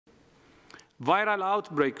Viral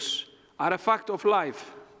outbreaks are a fact of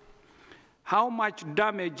life. How much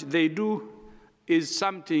damage they do is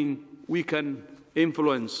something we can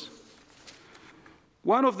influence.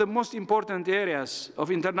 One of the most important areas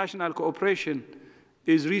of international cooperation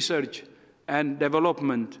is research and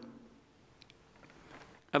development.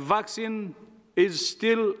 A vaccine is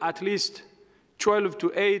still at least 12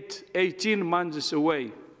 to 18 months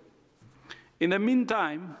away. In the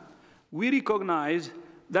meantime, we recognize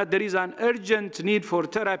that there is an urgent need for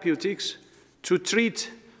therapeutics to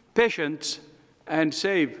treat patients and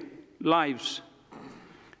save lives.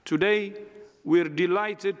 Today, we're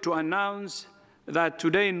delighted to announce that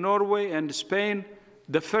today in Norway and Spain,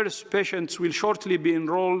 the first patients will shortly be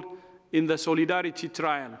enrolled in the Solidarity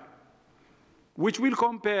trial, which will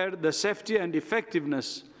compare the safety and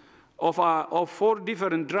effectiveness of 4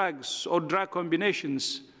 different drugs or drug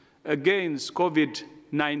combinations against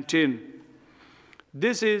COVID-19.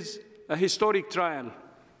 This is a historic trial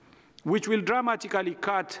which will dramatically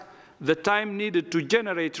cut the time needed to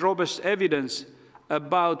generate robust evidence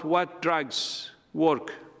about what drugs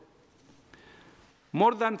work.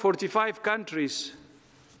 More than 45 countries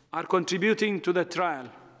are contributing to the trial,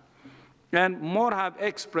 and more have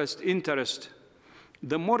expressed interest.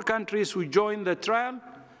 The more countries who join the trial,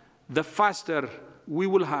 the faster we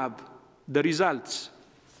will have the results.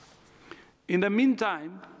 In the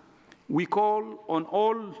meantime, we call on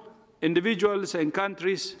all individuals and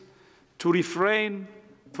countries to refrain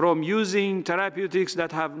from using therapeutics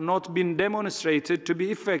that have not been demonstrated to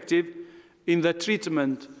be effective in the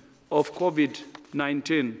treatment of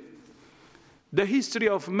COVID-19. The history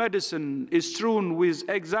of medicine is strewn with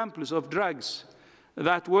examples of drugs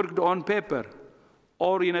that worked on paper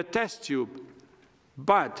or in a test tube,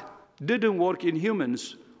 but didn't work in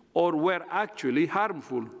humans or were actually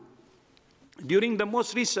harmful. During the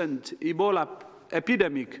most recent Ebola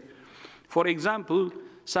epidemic, for example,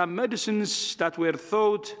 some medicines that were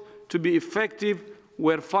thought to be effective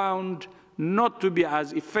were found not to be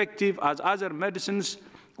as effective as other medicines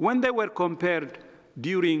when they were compared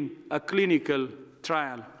during a clinical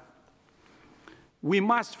trial. We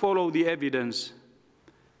must follow the evidence.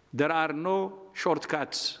 There are no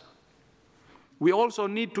shortcuts. We also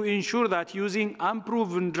need to ensure that using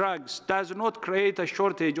unproven drugs does not create a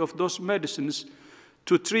shortage of those medicines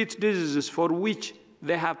to treat diseases for which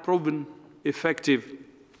they have proven effective.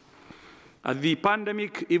 As the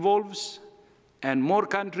pandemic evolves and more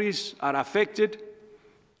countries are affected,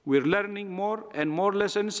 we're learning more and more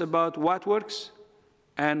lessons about what works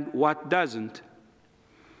and what doesn't.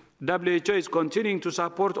 WHO is continuing to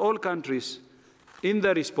support all countries in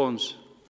the response.